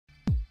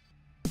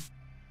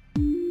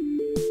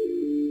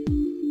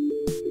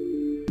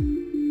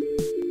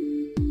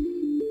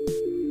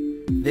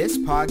This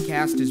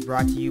podcast is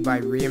brought to you by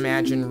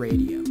Reimagine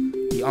Radio,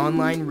 the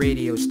online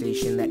radio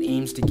station that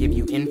aims to give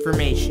you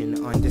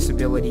information on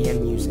disability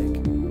and music.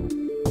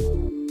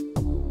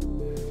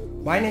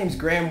 My name's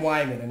Graham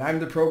Wyman, and I'm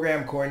the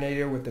program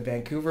coordinator with the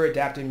Vancouver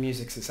Adapted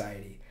Music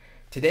Society.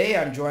 Today,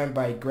 I'm joined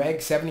by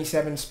Greg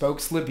 77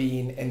 Spokes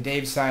Labine and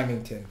Dave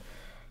Symington.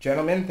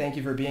 Gentlemen, thank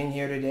you for being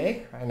here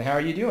today, and how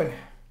are you doing?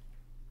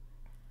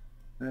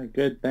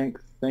 Good,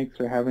 thanks. Thanks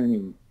for having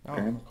me,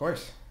 Graham. Of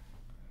course.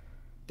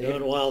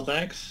 Doing well,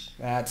 thanks.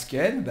 That's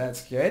good.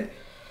 That's good.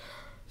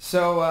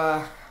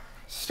 So,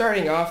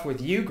 starting off with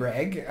you,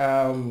 Greg,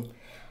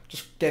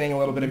 just getting a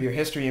little bit of your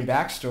history and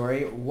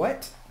backstory.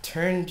 What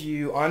turned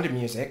you onto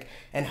music,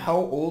 and how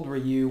old were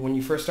you when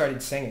you first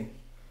started singing?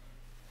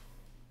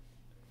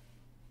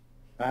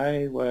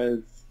 I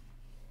was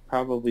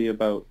probably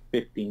about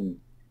 15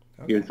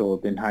 years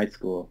old in high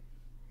school.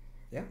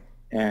 Yeah.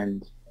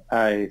 And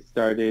I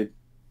started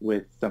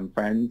with some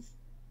friends.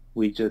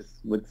 We just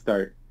would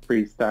start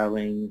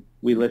freestyling.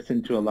 We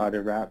listened to a lot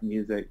of rap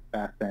music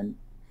back then,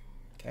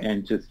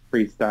 and just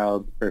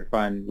freestyled for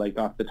fun, like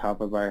off the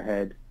top of our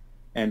head.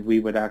 And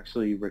we would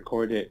actually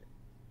record it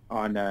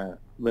on a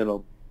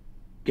little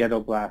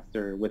ghetto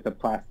blaster with a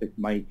plastic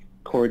mic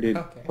corded,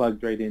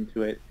 plugged right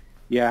into it.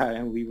 Yeah,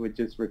 and we would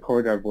just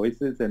record our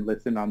voices and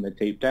listen on the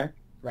tape deck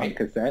on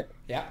cassette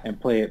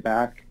and play it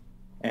back.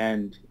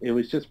 And it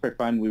was just for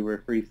fun. We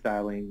were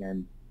freestyling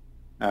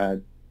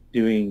and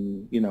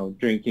doing,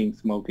 drinking,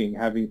 smoking,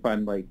 having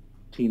fun like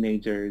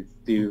teenagers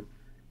do.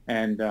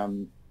 And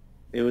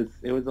it was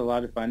a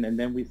lot of fun. And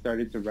then we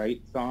started to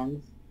write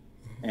songs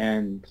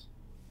and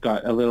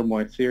got a little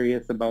more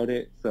serious about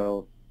it.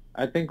 So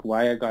I think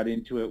why I got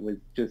into it was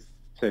just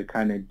to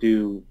kind of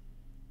do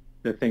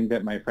the thing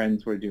that my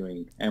friends were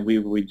doing. And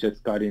we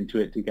just got into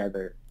it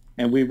together.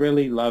 And we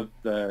really loved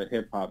the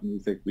hip-hop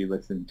music we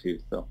listened to.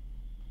 So.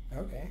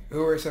 Okay.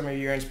 Who were some of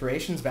your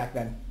inspirations back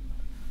then?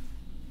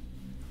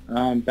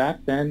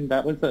 Back then,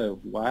 that was a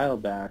while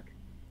back,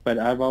 but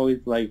I've always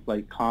liked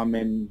like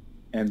Common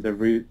and The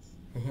Roots,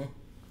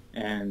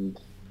 and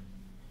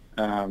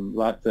I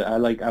like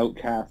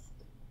Outkast.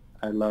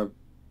 I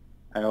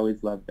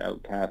always loved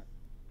Outkast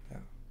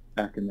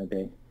back in the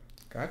day.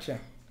 Gotcha.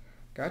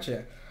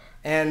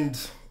 And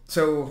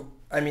so,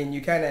 I mean,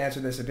 you kind of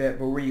answered this a bit,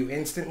 but were you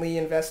instantly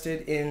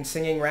invested in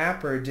singing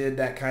rap, or did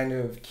that kind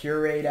of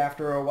curate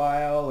after a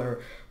while, or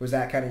was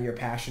that kind of your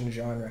passion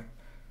genre?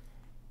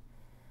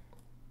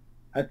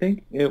 I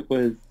think it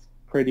was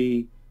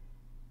pretty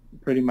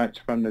much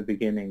from the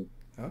beginning.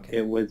 Okay.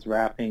 It was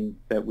rapping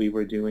that we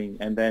were doing,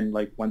 and then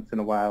like once in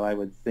a while I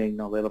would sing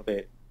a little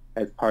bit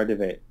as part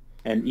of it.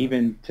 And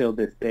even till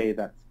this day,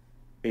 that's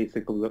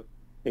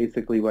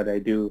basically what I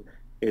do,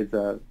 is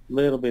a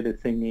little bit of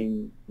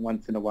singing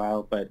once in a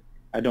while, but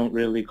I don't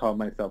really call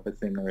myself a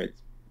singer.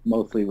 It's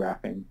mostly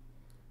rapping.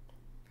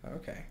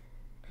 Okay.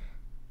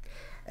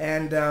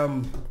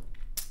 And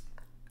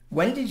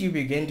when did you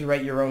begin to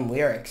write your own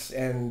lyrics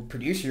and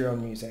produce your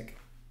own music?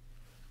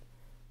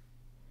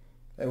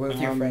 With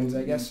your friends,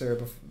 I guess, or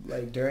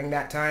like during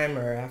that time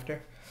or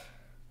after?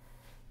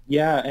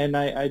 Yeah, and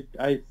I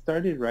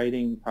started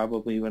writing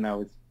probably when I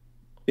was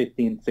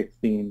 15,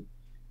 16,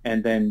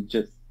 and then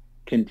just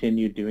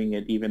continued doing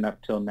it even up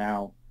till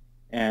now.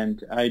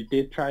 And I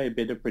did try a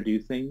bit of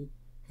producing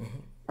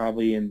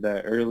probably in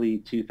the early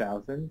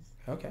 2000s.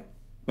 Okay.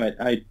 But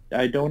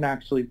I don't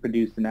actually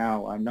produce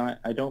now.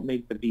 I don't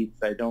make the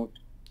beats. I don't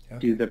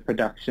do the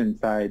production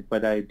side,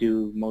 but I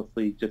do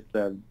mostly just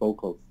the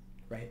vocals.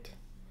 Right.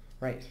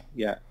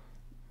 Yeah.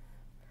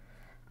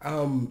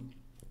 And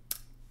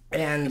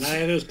can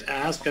I just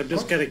ask, I'm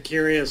just kind of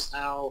curious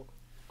how,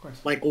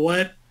 like,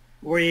 what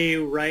were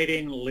you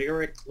writing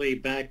lyrically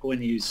back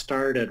when you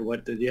started?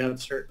 What, did you have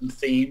certain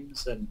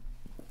themes, and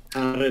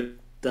how did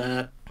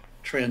that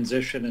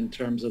transition in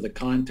terms of the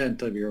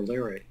content of your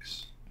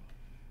lyrics?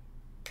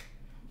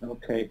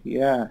 Okay,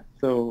 yeah.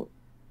 So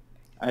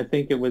I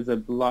think it was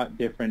a lot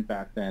different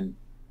back then.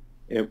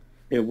 It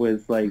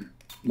was like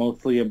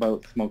mostly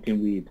about smoking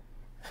weed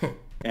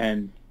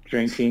and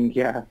drinking,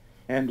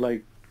 and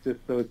like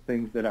just those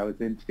things that I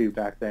was into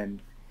back then,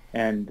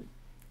 and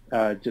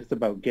just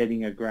about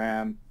getting a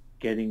gram,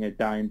 getting a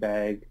dime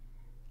bag,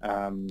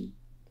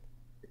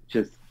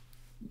 just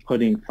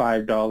putting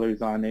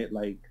 $5 on it.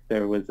 Like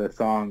there was a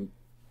song,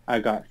 I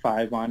Got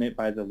 5 on it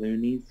by the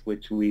Loonies,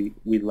 which we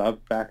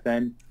loved back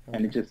then.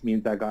 And it just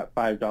means I got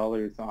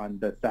 $5 on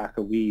the sack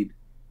of weed,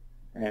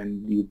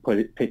 and you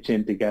pitch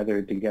in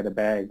together to get a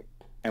bag.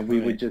 And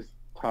we would just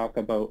talk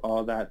about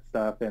all that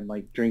stuff and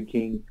like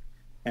drinking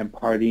and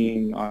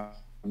partying on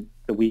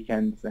the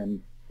weekends.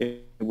 And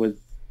it was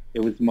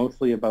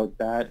mostly about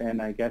that,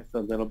 and I guess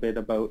a little bit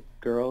about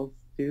girls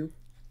too.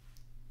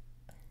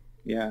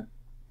 Yeah.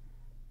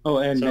 Oh,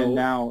 and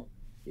now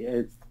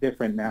it's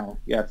different now.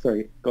 Yeah,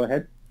 sorry. Go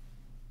ahead.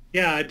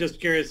 Yeah, I'm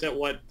just curious at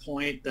what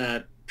point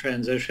that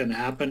transition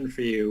happened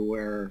for you,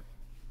 where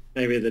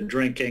maybe the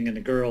drinking and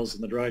the girls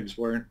and the drugs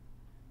weren't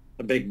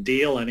a big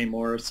deal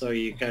anymore, so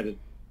you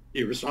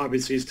were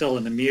obviously still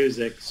in the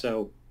music,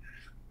 so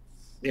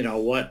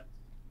what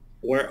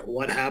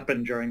what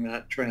happened during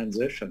that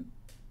transition?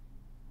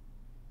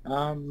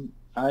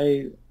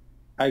 It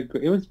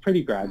was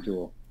pretty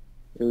gradual.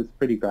 It was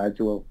pretty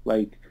gradual.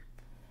 Like,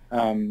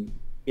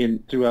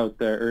 in throughout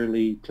the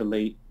early to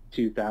late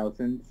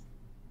 2000s,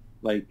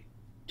 like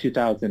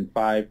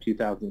 2005,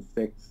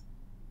 2006,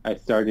 I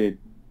started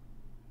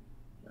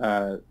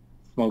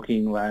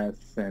smoking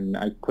less, and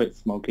I quit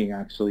smoking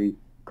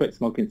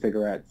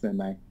cigarettes,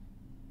 and I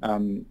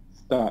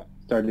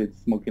started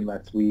smoking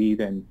less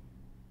weed, and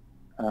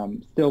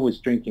still was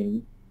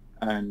drinking,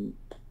 and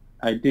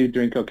I do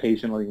drink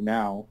occasionally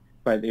now,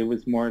 but it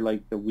was more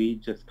like the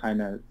weed just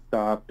kind of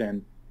stopped,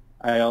 and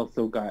I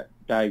also got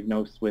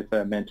diagnosed with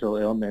a mental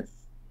illness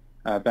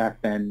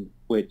back then,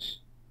 which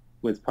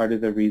was part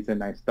of the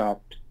reason I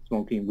stopped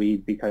smoking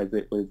weed, because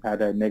it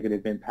had a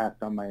negative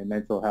impact on my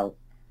mental health.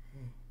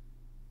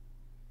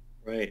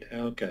 Right.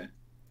 Okay.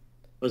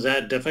 Was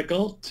that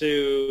difficult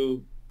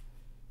to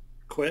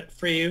quit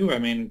for you? I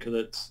mean, because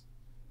it's,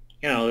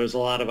 there's a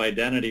lot of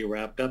identity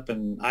wrapped up,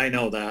 and I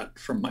know that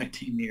from my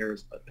teen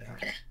years, but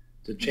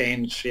to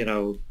change,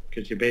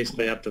 because you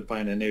basically have to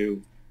find a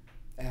new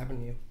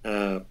avenue,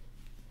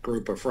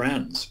 group of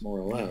friends, more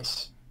or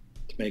less,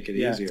 to make it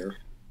easier.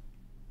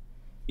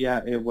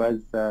 Yeah, it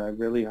was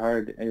really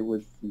hard. It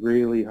was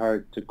really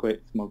hard to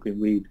quit smoking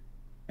weed.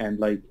 And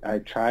like, I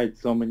tried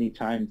so many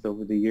times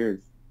over the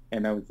years,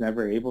 and I was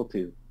never able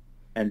to.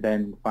 And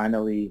then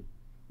finally,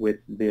 with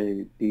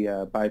the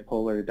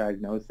bipolar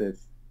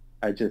diagnosis,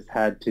 I just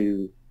had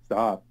to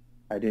stop.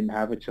 I didn't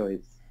have a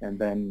choice. And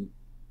then,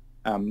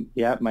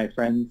 my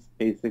friends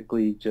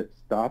basically just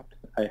stopped.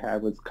 I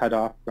was cut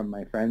off from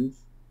my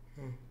friends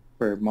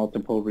for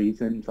multiple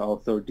reasons,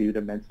 also due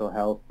to mental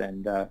health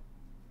and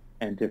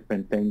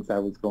different things I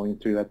was going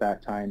through at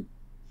that time.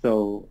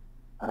 So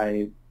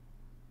I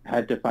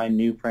had to find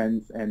new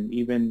friends, and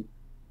even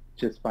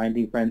just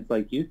finding friends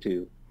like you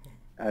two,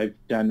 I've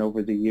done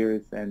over the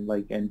years. And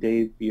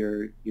Dave,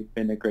 you've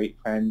been a great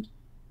friend,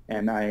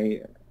 and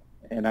I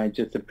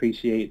just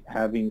appreciate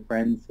having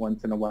friends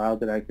once in a while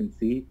that I can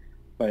see.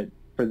 But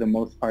for the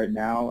most part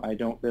now, I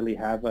don't really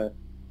have a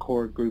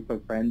core group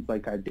of friends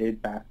like I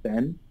did back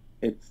then.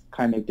 It's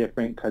kind of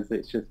different because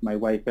it's just my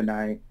wife and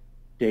I,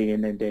 day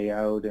in and day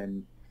out,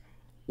 and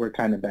we're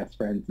kind of best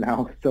friends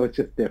now. So it's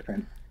just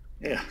different.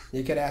 Yeah.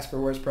 You could ask for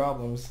worse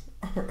problems.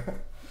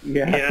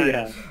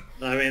 Yeah.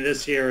 I mean,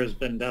 this year has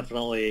been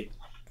definitely,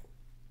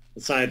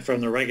 aside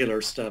from the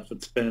regular stuff,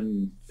 it's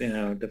been,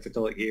 a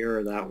difficult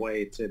year that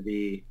way to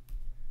be,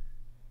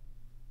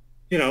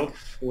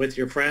 with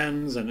your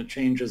friends, and it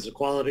changes the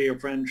quality of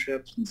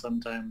friendships, and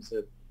sometimes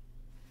it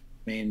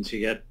means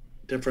you get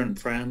different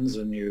friends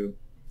and you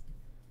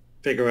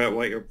figure out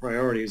what your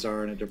priorities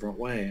are in a different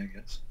way, I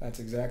guess. That's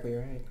exactly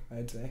right,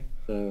 I'd say.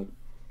 So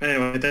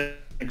anyway,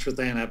 thanks for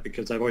saying that,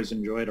 because I've always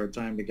enjoyed our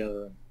time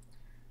together.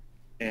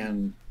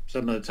 And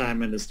some of the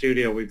time in the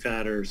studio we've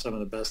had are some of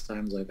the best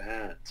times I've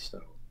had.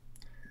 So.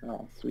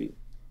 Oh, sweet.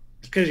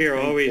 It's because you're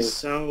always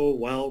so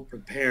well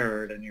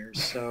prepared, and you're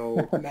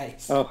so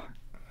nice. Oh,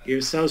 you're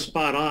so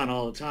spot on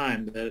all the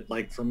time that,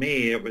 like, for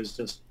me, it was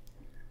just,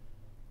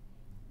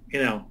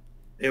 it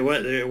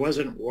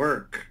wasn't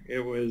work. It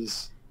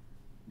was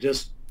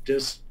just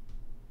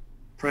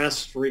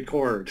press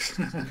record,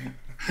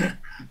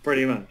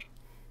 pretty much.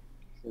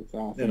 It's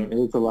awesome. It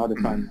was a lot of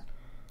fun.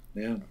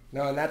 Yeah.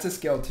 No, and that's a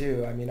skill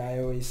too. I mean, I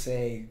always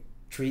say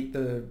treat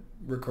the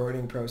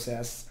recording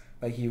process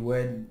like you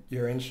would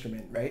your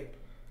instrument, right?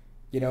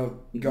 You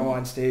don't go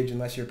on stage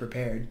unless you're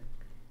prepared.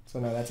 So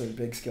no, that's a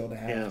big skill to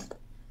have.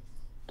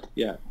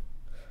 Yeah.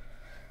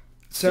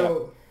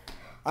 So,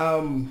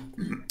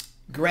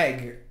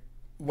 Greg,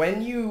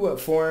 when you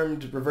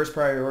formed Reverse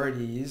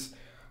Priorities,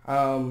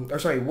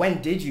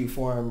 when did you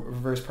form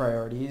Reverse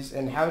Priorities,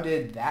 and how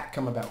did that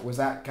come about? Was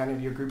that kind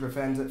of your group of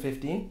friends at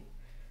 15?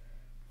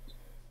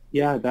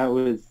 Yeah, that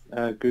was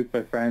a group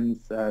of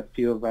friends, a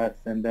few of us,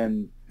 and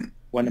then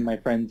one of my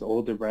friend's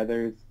older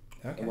brothers.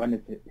 Okay. One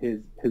of his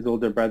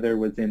older brother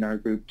was in our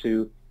group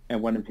too,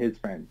 and one of his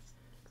friends.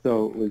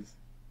 So it was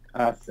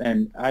us,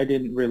 and I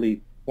didn't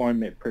really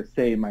form it per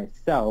se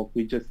myself.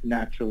 We just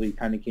naturally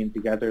kind of came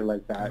together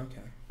like that. Okay.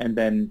 And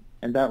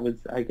that was,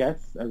 I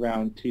guess,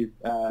 around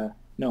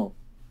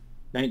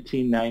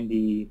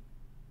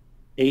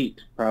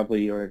 1998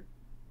 probably, or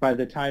by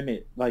the time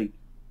it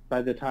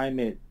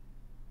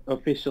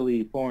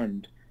officially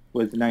formed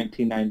was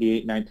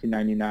 1998,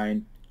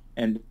 1999,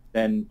 and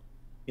then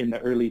in the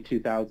early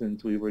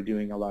 2000s we were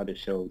doing a lot of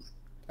shows.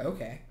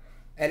 Okay.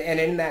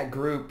 And in that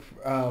group,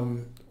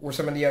 were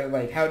some of the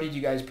other, how did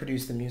you guys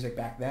produce the music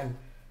back then?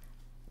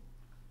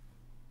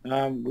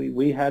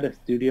 We had a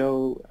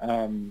studio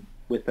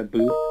with a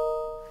booth,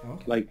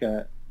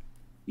 okay.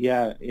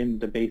 In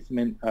the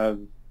basement of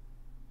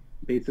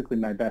basically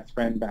my best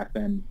friend back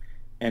then,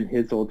 and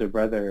his older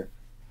brother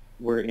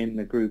were in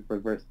the group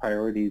Reverse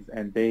Priorities,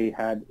 and they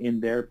had in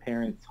their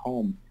parents'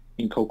 home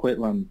in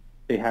Coquitlam,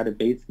 they had a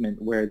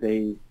basement where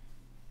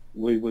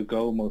we would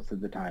go most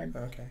of the time.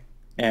 Okay.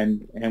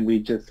 And we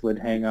just would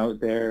hang out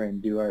there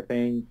and do our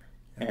thing.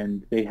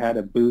 And they had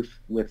a booth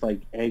with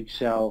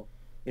eggshell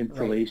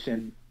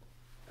insulation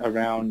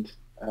around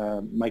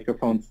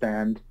microphone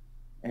stand,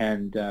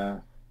 and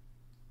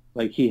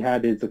like he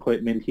had his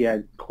equipment. He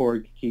had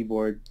Korg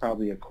keyboard,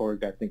 probably a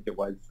Korg, I think it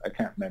was. I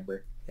can't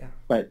remember. Yeah.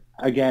 But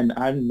again,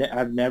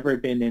 I've never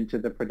been into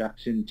the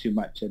production too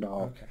much at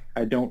all. Okay.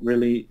 I don't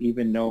really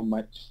even know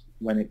much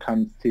when it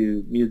comes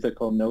to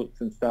musical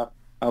notes and stuff.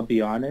 I'll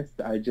be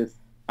honest.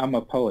 I'm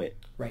a poet.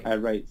 Right. I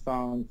write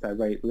songs. I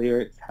write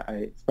lyrics. I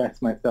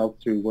express myself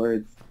through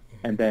words,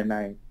 and then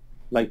I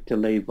like to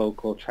lay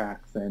vocal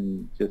tracks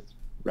and just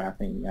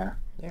rapping. Yeah.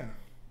 Yeah.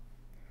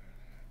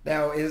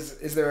 Now,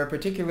 is there a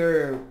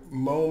particular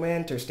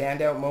moment or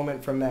standout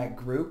moment from that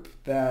group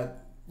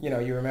that,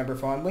 you remember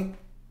fondly?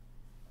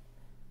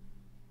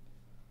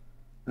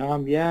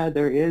 Yeah,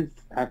 there is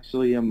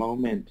actually a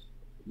moment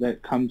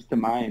that comes to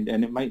mind,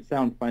 and it might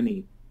sound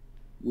funny.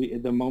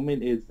 The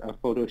moment is a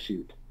photo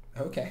shoot.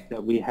 Okay.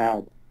 That we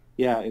had.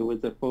 Yeah, it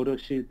was a photo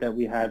shoot that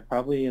we had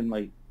probably in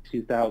like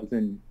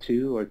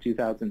 2002 or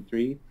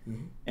 2003,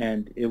 mm-hmm.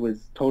 and it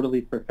was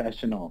totally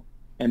professional.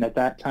 And at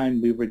that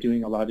time, we were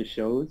doing a lot of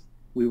shows.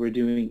 We were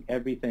doing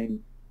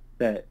everything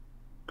that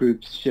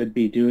groups should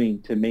be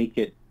doing to make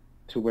it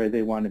to where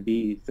they want to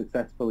be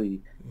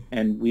successfully. Mm-hmm.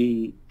 And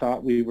we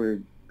thought we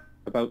were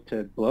about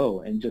to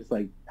blow and just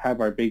like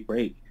have our big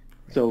break.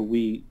 Right. So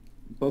we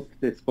booked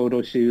this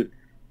photo shoot,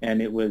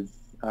 and it was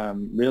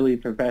really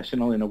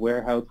professional in a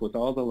warehouse with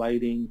all the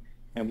lighting,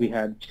 and we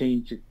had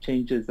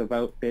changes of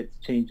outfits,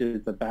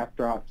 changes of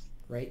backdrops,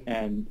 right,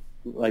 and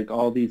like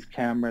all these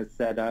cameras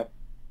set up,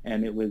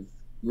 and it was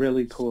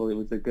really cool. It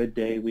was a good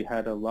day. We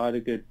had a lot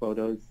of good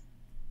photos,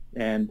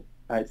 and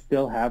I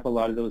still have a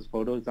lot of those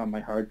photos on my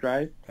hard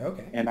drive.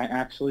 Okay. And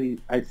I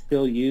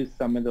still use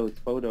some of those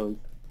photos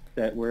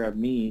that were of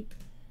me,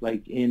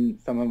 like in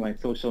some of my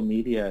social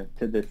media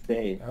to this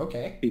day.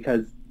 Okay.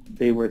 Because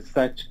they were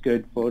such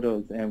good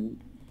photos,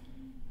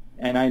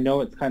 and I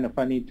know it's kind of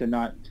funny to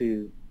not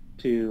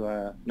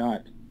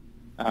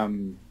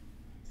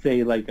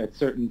say like a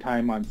certain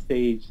time on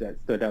stage that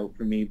stood out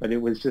for me, but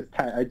it was just,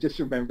 I just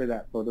remember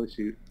that photo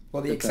shoot.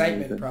 Well, the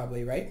excitement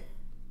probably, right?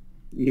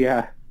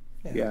 Yeah.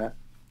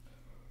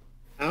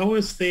 How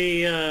was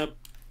the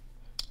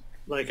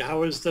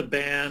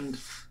band?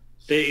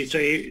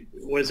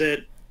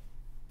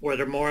 Were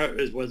there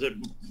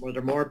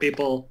more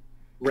people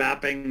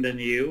rapping than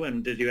you,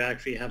 and did you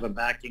actually have a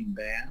backing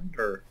band,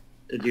 or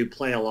did you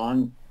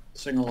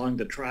sing along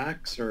the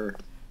tracks, or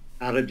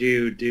how did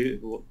you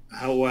do?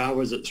 How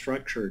was it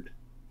structured?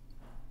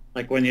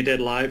 Like when you did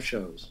live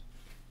shows?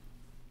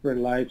 For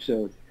live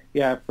shows,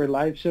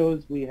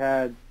 we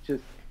had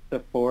just the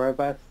four of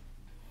us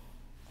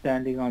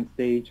standing on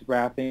stage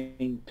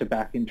rapping to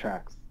backing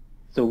tracks.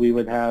 So we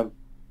would have,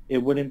 it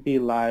wouldn't be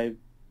live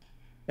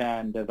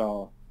band at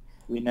all.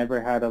 We never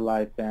had a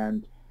live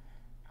band.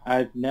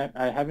 I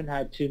haven't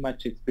had too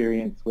much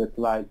experience with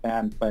live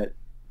band, but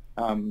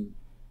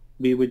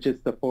we would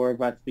just, the four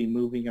of us, be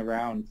moving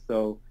around.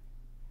 So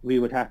we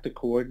would have to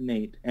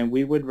coordinate, and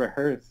we would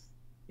rehearse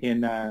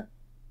in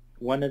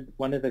one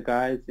of the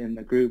guys in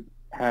the group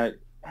had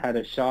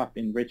a shop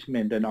in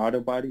Richmond, an auto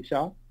body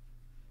shop,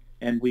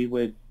 and we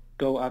would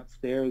go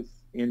upstairs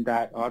in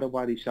that auto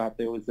body shop.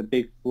 There was a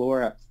big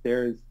floor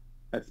upstairs,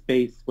 a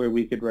space where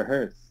we could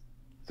rehearse.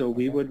 So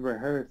we would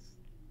rehearse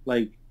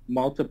like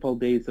multiple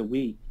days a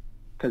week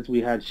because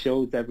we had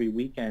shows every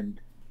weekend,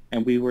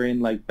 and we were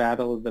in like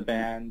Battle of the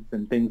Bands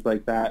and things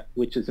like that,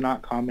 which is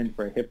not common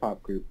for a hip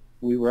hop group.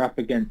 We were up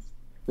against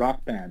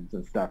rock bands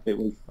and stuff. It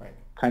was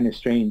kind of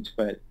strange,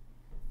 but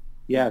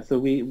yeah, so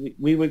we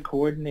would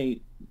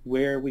coordinate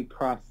where we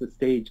crossed the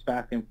stage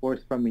back and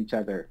forth from each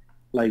other.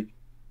 Like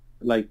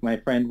my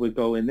friend would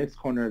go in this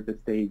corner of the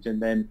stage,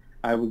 and then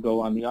I would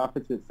go on the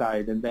opposite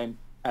side, and then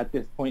at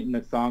this point in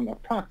the song,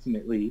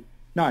 approximately,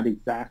 not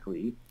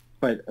exactly,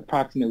 but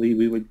approximately,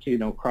 we would,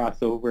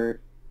 cross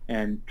over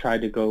and try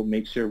to go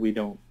make sure we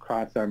don't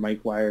cross our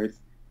mic wires,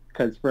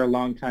 because for a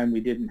long time we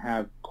didn't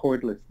have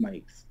cordless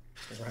mics.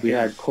 Right. We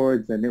had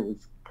cords, and it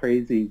was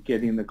crazy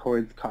getting the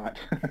cords caught.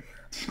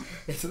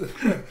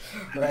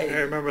 Right. I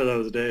remember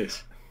those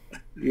days.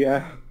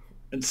 Yeah.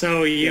 And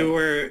so you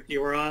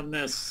were on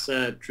this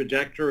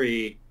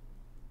trajectory.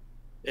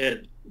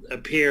 It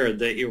appeared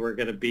that you were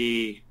going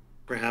to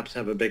perhaps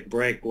have a big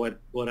break. What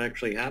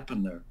actually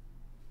happened there?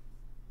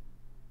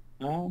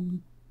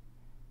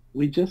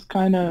 We just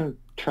kind of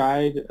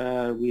tried.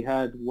 We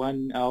had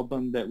one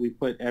album that we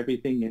put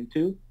everything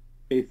into.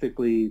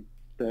 Basically,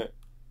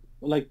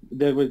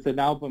 there was an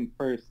album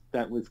first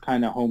that was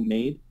kind of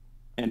homemade,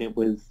 and it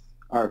was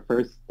our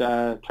first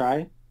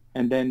try.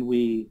 And then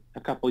a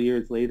couple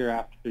years later,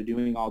 after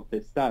doing all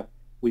this stuff,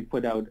 we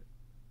put out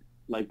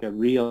like a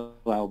real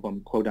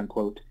album, quote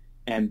unquote.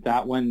 And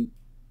that one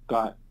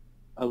got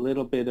a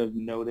little bit of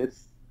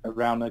notice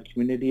around the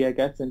community, I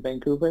guess, in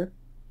Vancouver.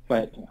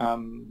 But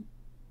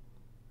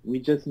we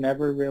just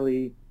never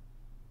really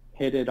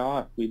hit it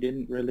off. We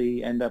didn't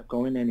really end up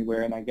going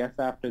anywhere. And I guess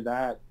after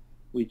that,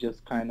 we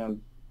just kind of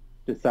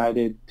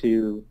decided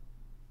to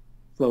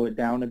slow it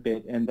down a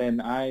bit. And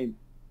then I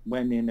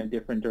went in a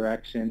different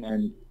direction,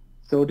 and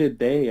so did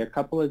they. A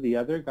couple of the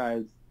other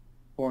guys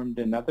formed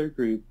another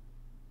group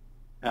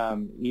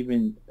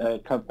even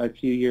a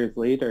few years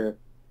later,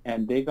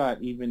 and they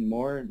got even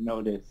more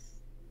notice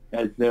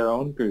as their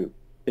own group.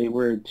 They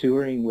were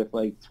touring with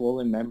like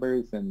Swollen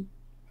Members and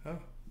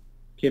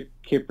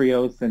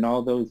Kyprios and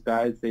all those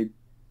guys. They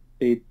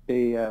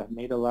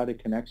made a lot of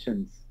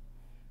connections.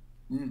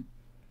 Mm.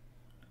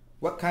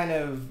 What kind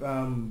of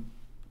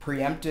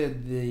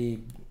preempted the,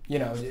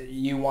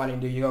 you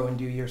wanting to go and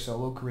do your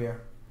solo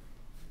career?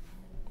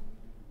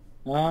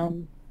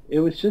 It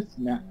was just,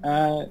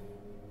 it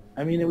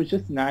was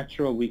just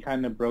natural. We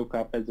kind of broke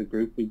up as a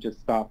group. We just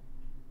stopped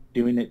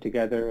doing it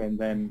together. And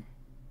then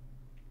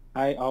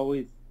I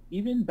always,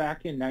 even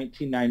back in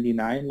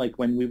 1999, like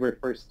when we were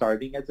first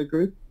starting as a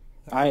group,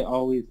 I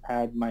always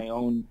had my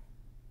own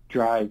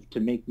drive to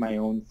make my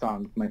own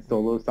songs, my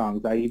solo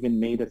songs. I even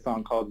made a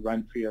song called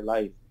Run for Your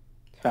Life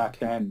back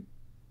then.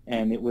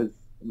 And it was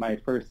my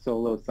first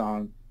solo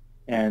song.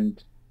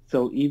 And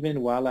so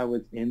even while I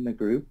was in the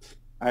group,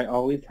 I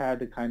always had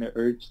the kind of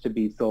urge to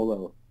be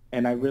solo.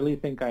 And I really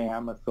think I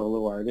am a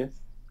solo artist.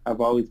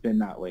 I've always been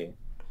that way.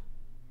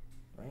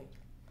 Right.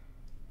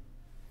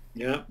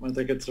 Yeah, I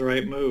think it's the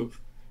right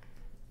move.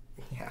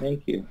 Yeah.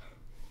 Thank you.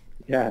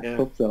 Yeah, I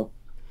hope so.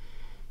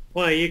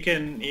 Well, you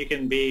can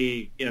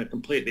be,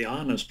 completely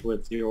honest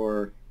with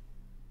your,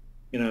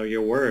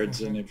 your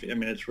words. And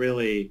it's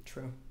really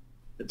true.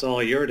 It's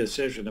all your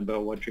decision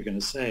about what you're going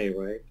to say,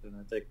 right? And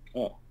I think,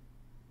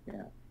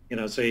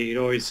 so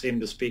you always seem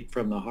to speak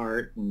from the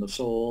heart and the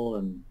soul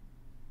and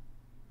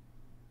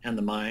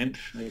the mind,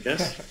 I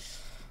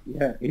guess.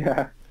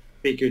 Yeah.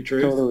 Speak your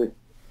truth.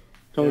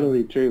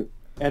 Totally true.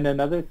 And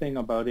another thing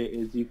about it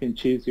is you can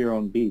choose your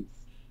own beats.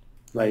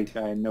 Like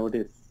I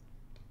noticed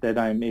that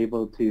I'm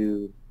able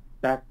to,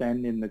 back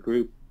then in the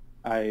group,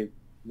 I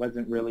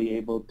wasn't really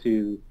able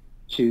to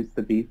choose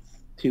the beats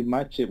too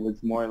much. It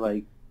was more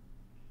like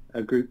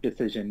a group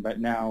decision, but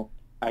now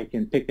I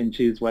can pick and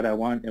choose what I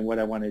want and what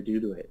I want to do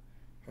to it.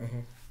 Mm-hmm.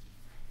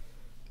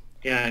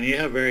 Yeah, and you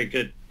have very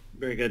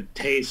good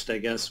taste, I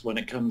guess, when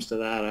it comes to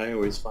that. I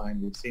always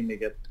find you seem to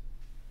get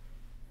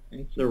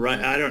the right.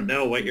 I don't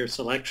know what your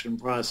selection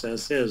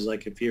process is.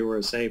 Like if you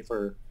were, say,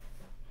 for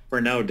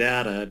No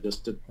Data,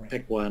 just to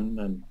pick one,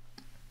 and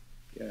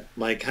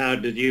like how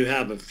did you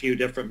have a few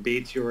different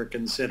beats you were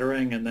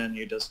considering, and then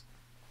you just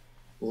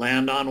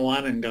land on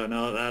one and go,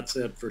 no, that's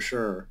it for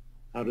sure.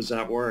 How does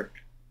that work?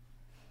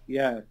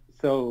 Yeah,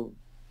 so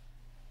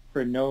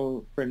for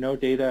no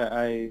Data,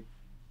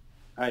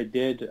 I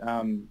did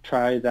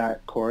try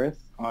that chorus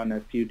on a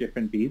few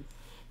different beats,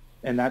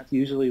 and that's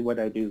usually what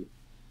I do.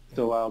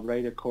 So I'll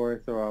write a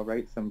chorus or I'll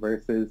write some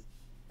verses,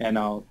 and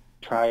I'll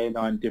try it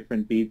on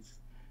different beats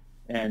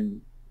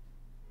and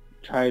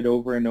try it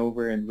over and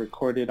over and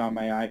record it on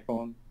my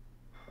iPhone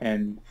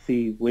and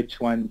see which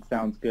one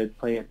sounds good,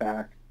 play it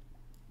back.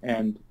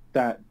 And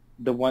the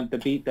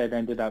beat that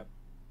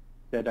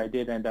I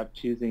did end up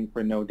choosing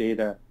for No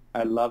Data,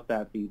 I love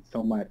that beat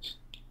so much.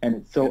 And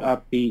it's so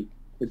upbeat.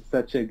 It's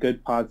such a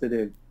good,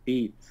 positive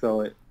beat,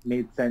 so it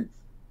made sense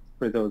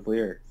for those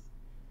lyrics.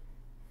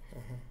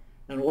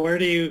 And where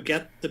do you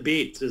get the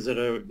beats?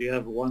 Do you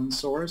have one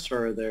source,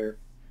 or are there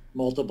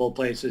multiple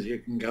places you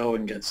can go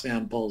and get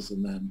samples,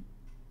 and then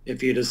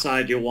if you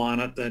decide you want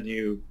it, then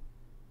you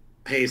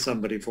pay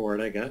somebody for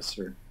it, I guess,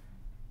 or?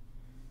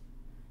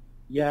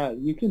 Yeah,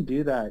 you can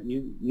do that.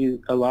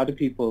 A lot of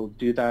people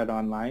do that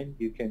online.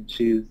 You can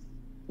choose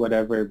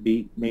whatever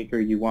beat maker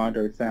you want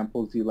or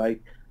samples you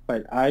like.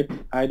 But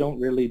I don't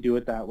really do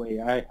it that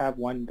way. I have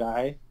one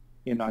guy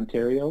in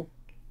Ontario,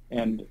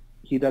 and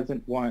he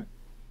doesn't want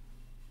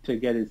to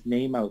get his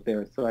name out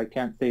there, so I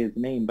can't say his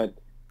name, but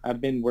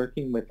I've been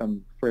working with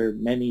him for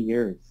many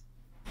years,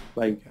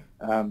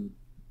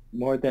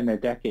 more than a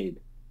decade.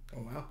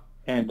 Oh, wow.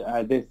 And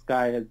this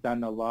guy has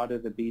done a lot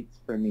of the beats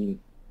for me.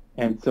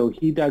 And so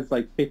he does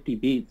like 50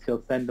 beats.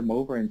 He'll send them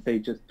over and say,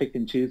 just pick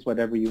and choose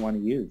whatever you want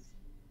to use.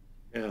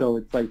 Yeah. So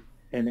it's like,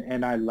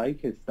 and I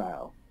like his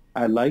style.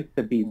 I like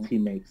the beats he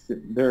makes.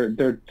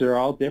 They're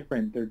all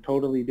different. They're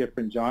totally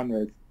different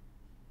genres.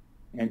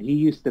 And he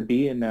used to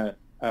be in a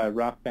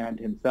rock band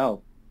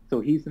himself.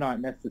 So he's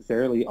not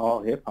necessarily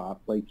all hip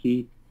hop. Like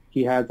he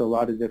has a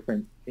lot of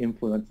different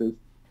influences.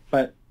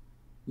 But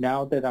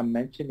now that I'm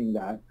mentioning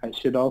that, I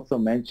should also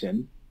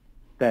mention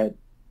that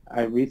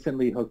I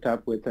recently hooked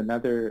up with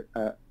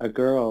a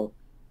girl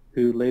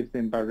who lives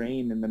in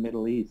Bahrain in the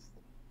Middle East,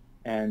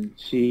 and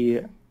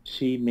she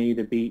made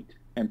a beat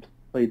and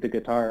played the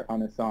guitar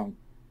on a song,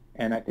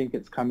 and I think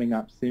it's coming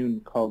up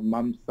soon called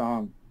Mum's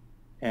Song,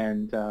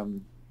 and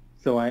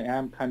so I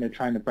am kind of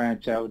trying to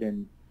branch out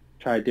and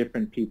try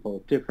different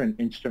people, different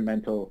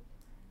instrumental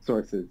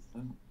sources.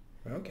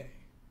 Okay.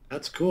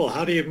 That's cool.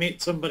 How do you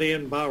meet somebody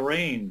in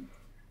Bahrain?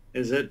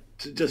 Is it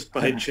just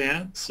by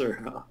chance, or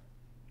how?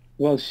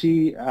 Well,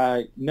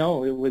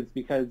 no, it was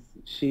because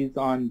she's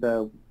on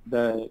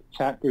the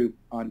chat group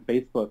on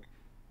Facebook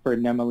for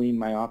Nemaline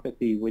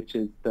myopathy, which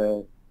is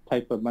the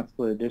type of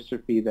muscular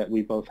dystrophy that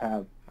we both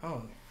have.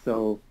 Oh.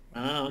 So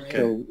Oh,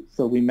 okay.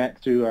 So we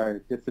met through our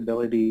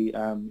disability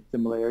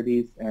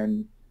similarities,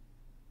 and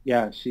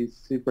yeah, she's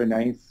super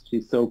nice.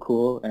 She's so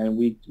cool, and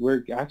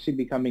we're actually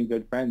becoming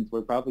good friends.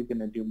 We're probably going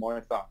to do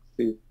more songs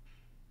too.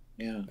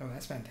 Yeah. Oh,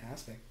 that's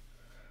fantastic.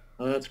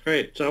 Oh, that's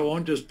great. So it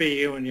won't just be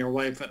you and your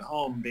wife at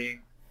home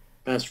being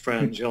best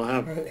friends. You'll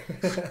have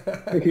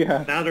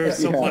Yeah. now there's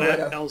someone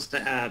else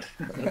to add.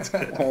 That's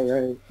good. All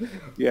right.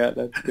 Yeah,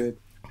 that's good.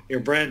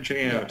 You're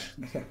branching out.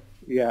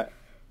 Yeah.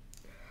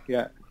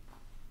 Yeah.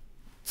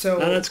 So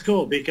no, that's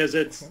cool because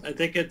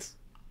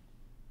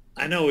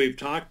I know we've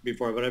talked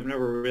before, but I've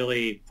never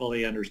really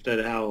fully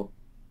understood how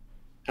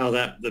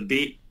the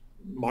beat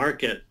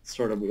market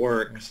sort of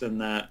works in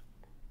that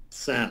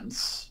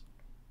sense.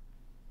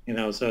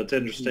 So it's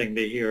interesting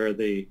to hear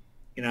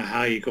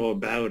how you go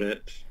about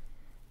it,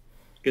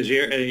 because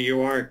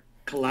you are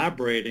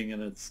collaborating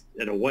and it's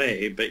in a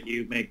way, but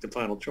you make the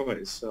final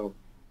choice. So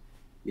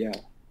yeah,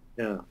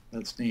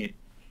 that's neat.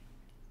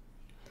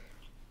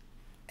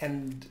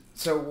 And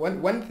so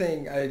one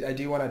thing I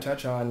do want to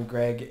touch on,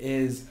 Greg,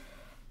 is,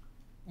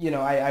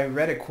 I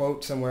read a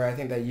quote somewhere, I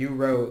think that you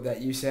wrote,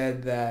 that you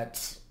said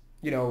that,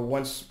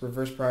 once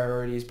Reverse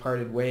Priorities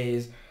parted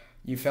ways,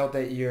 you felt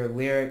that your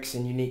lyrics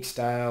and unique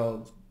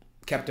style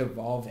kept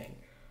evolving.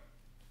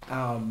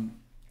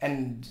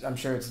 And I'm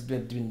sure it's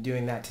been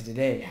doing that to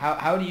today.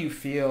 How do you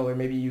feel, or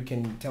maybe you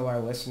can tell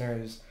our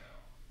listeners,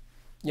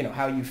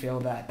 how you feel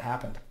that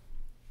happened?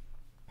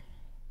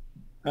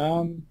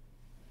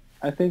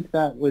 I think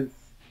that was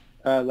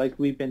like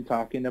we've been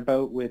talking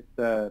about with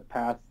the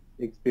past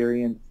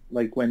experience,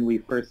 like when we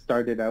first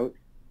started out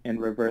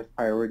and Reverse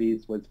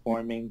Priorities was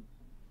forming,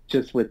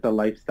 just with the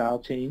lifestyle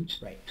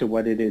change to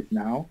what it is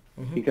now.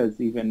 Mm-hmm.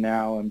 Because even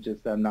now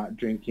I'm not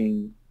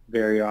drinking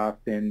very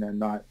often and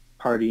not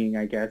partying,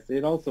 I guess.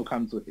 It also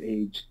comes with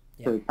age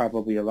for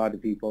probably a lot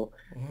of people.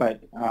 Mm-hmm.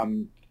 But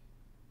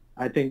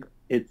I think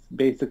it's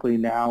basically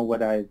now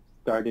what I've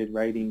started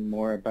writing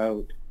more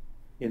about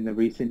in the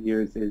recent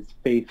years is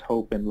faith,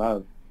 hope, and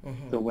love.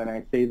 Mm-hmm. So when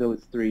I say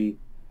those three,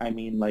 I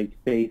mean like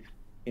faith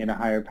in a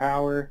higher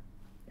power,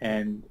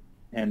 and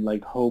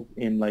like hope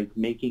in like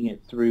making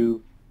it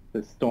through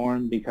the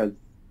storm, because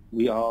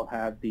we all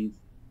have these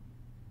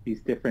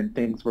different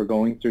things we're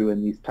going through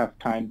and these tough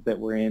times that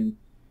we're in,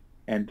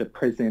 and the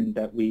prison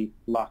that we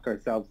lock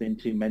ourselves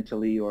into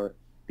mentally, or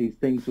these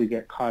things we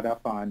get caught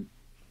up on,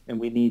 and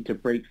we need to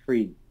break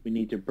free. We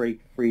need to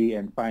break free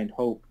and find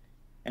hope.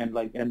 And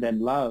then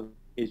love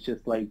is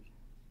just like,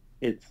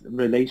 it's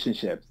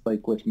relationships,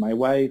 like with my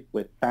wife,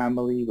 with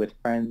family, with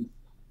friends.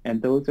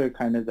 And those are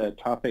kind of the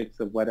topics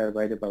of what I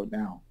write about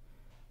now.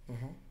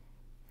 Mm-hmm.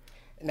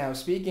 Now,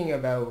 speaking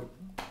about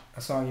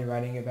a song you're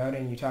writing about,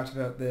 and you talked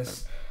about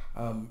this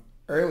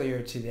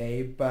earlier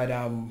today, but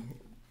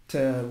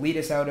to lead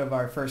us out of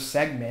our first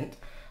segment,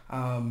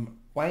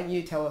 why don't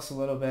you tell us a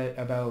little bit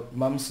about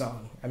Mum's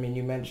Song? I mean,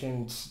 you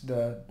mentioned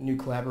the new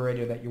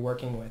collaborator that you're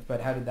working with,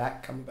 but how did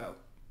that come about?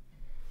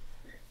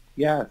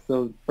 Yeah,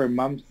 so for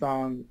Mum's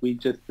Song, we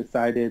just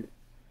decided,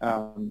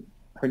 her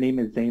name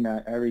is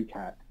Zaina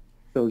Arikat.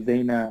 So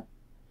Zaina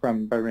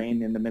from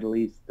Bahrain in the Middle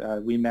East,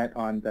 we met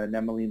on the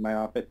Nemeline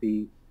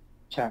Myopathy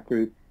chat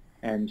group,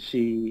 and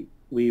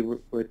we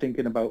were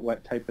thinking about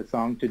what type of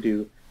song to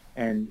do,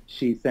 and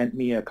she sent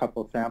me a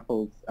couple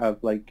samples of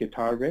like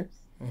guitar riffs,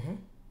 mm-hmm.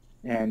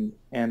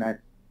 and I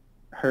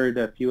heard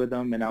a few of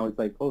them, and I was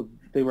like, oh,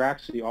 they were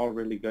actually all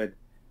really good.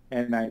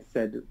 And I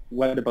said,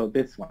 what about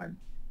this one?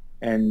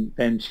 And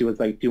then she was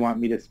like, do you want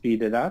me to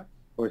speed it up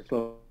or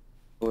slow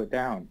it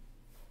down?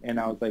 And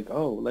I was like,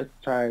 oh, let's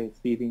try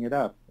speeding it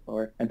up.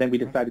 And then we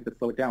decided to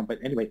slow it down. But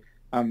anyway,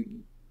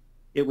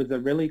 it was a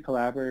really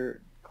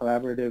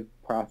collaborative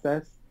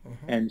process.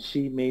 Mm-hmm. And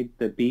she made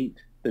the beat,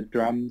 the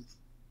drums,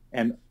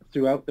 and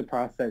throughout the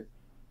process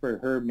for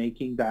her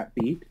making that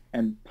beat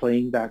and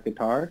playing that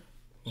guitar,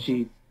 mm-hmm.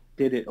 she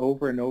did it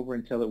over and over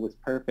until it was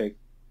perfect.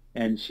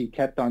 And she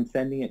kept on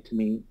sending it to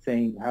me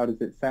saying, how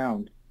does it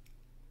sound?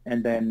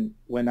 And then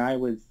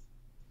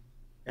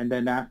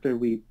after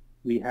we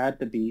had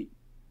the beat,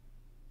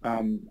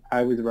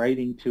 I was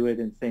writing to it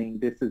and saying,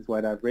 this is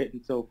what I've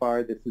written so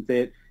far, this is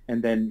it.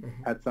 And then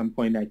mm-hmm. at some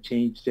point I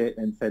changed it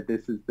and said,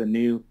 this is the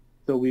new.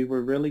 So we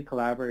were really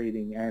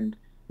collaborating, and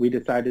we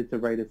decided to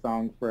write a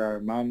song for our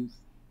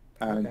mums,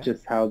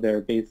 just how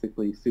they're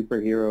basically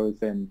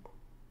superheroes, and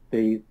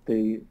they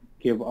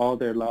give all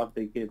their love,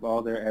 they give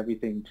all their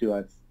everything to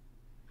us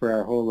for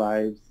our whole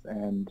lives,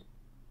 and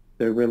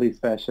they're really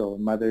special.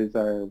 Mothers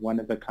are one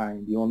of a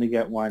kind. You only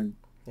get one.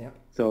 Yeah.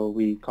 So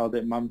we called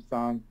it Mum's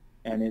Song,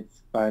 and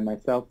it's by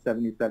myself,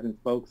 77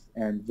 Spokes,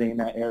 and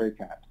Zaina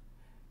Arikat.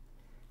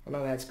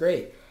 Well, that's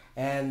great.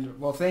 And,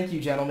 well, thank you,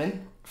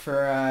 gentlemen,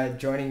 for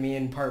joining me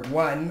in part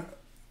one.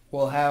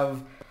 We'll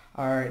have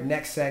our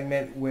next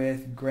segment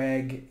with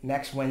Greg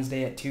next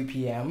Wednesday at 2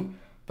 p.m.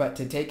 But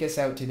to take us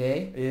out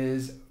today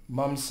is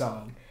Mum's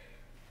Song.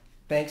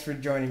 Thanks for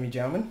joining me,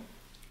 gentlemen.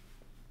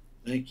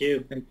 Thank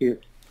you. Thank you.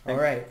 All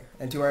right.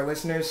 And to our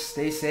listeners,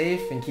 stay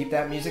safe and keep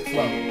that music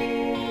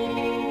flowing.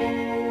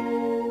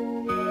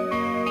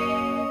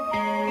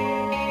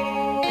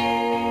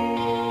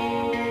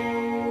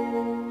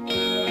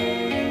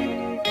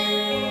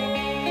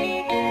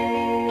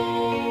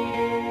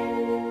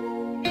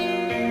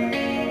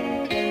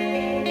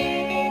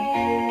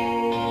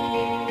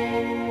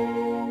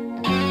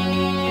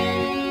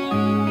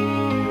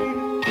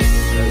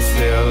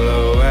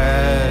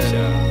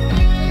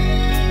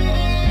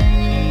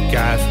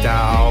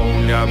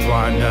 up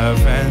on the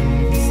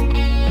fence.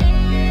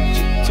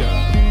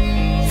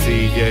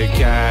 See your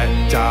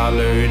cat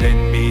taller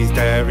than me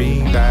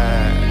staring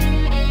back.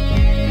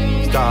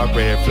 Start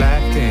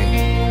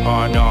reflecting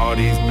on all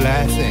these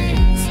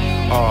blessings,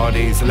 all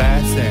these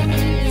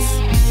lessons.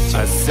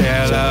 A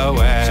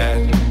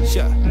silhouette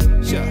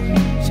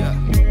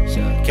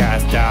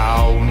cast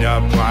down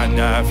upon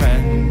the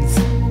fence.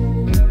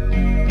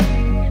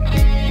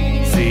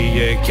 See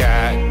your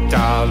cat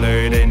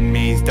taller than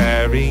me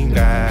staring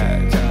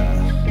back.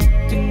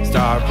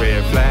 Start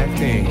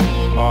reflecting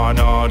on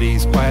all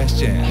these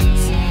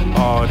questions,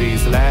 all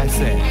these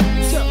lessons.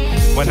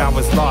 When I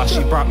was lost,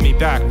 she brought me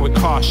back with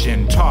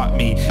caution. Taught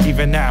me,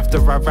 even after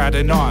I'd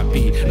rather not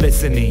be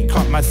listening.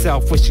 Caught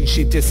myself wishing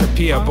she'd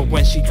disappear, but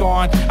when she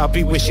gone, I'll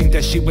be wishing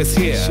that she was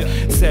here.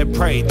 Said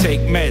pray,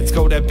 take meds,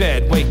 go to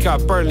bed, wake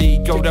up early,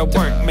 go to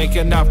work, make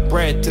enough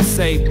bread to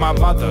save my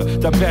mother,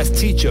 the best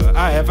teacher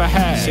I ever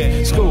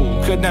had.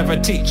 School could never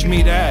teach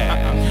me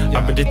that.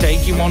 I'm gonna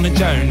take you on a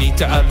journey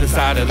to other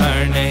side of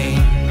learning.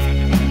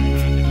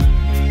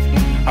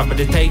 I'm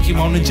gonna take you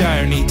on a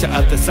journey to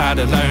other side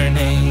of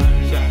learning.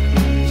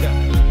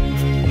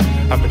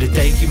 I'm gonna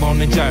take you on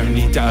a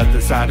journey to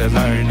other side of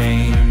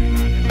learning.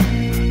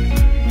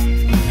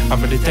 I'm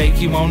gonna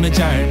take you on a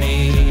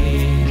journey.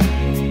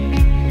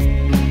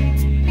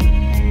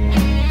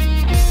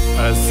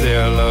 A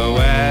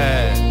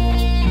silhouette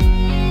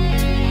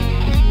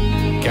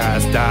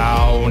cast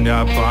down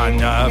upon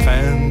the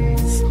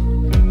fence.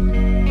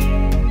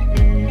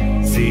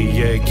 See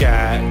your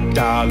cat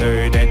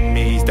taller than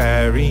me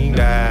staring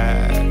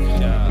back.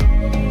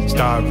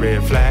 Start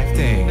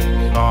reflecting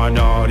on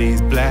all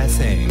these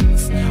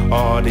blessings,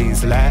 all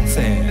these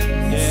lessons.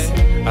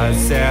 A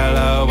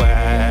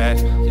silhouette.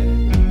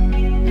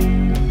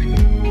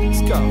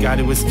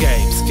 Gotta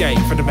escape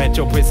from the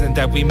metro prison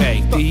that we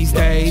make these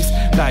days.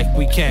 Like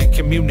we can't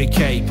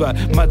communicate, but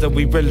mother,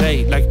 we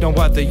relate like no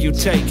other. You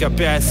take a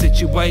bad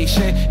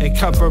situation and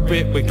cover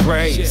it with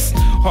grace.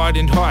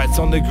 Hardened hearts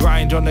on the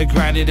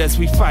grinded as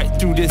we fight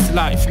through this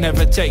life.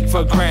 Never take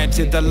for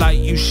granted the light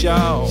you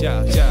show.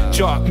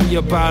 Taught me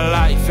about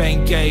life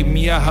and gave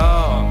me a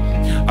hug.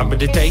 I'm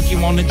gonna take you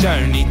on a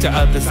journey to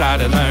other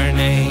side of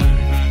learning.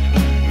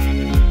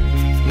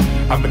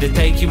 I'm gonna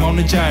take you on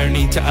a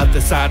journey to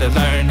other side of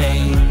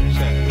learning.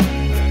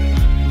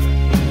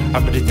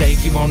 I'm gonna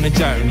take you on a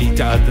journey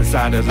to other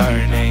side of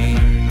learning.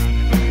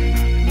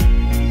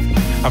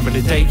 I'm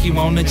gonna take you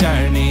on a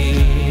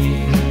journey.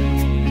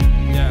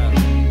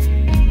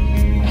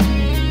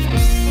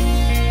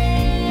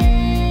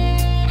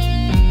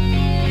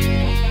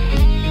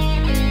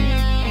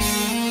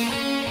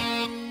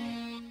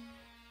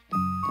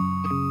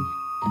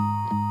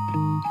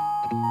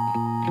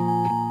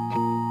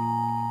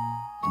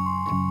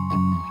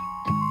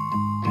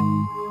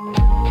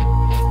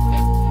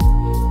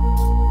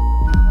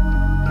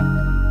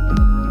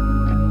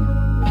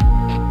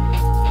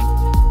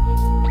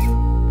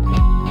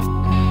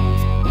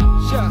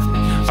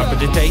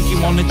 Take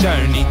you on a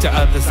journey to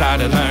other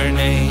side of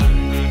learning.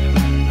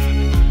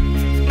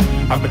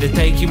 I'm gonna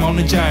take you on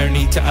a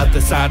journey to other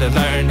side of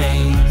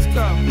learning.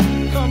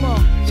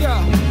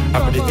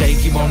 I'm gonna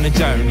take you on a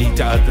journey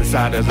to other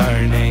side of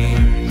learning.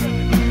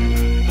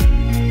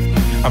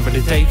 I'm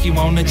gonna take you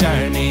on a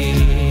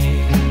journey.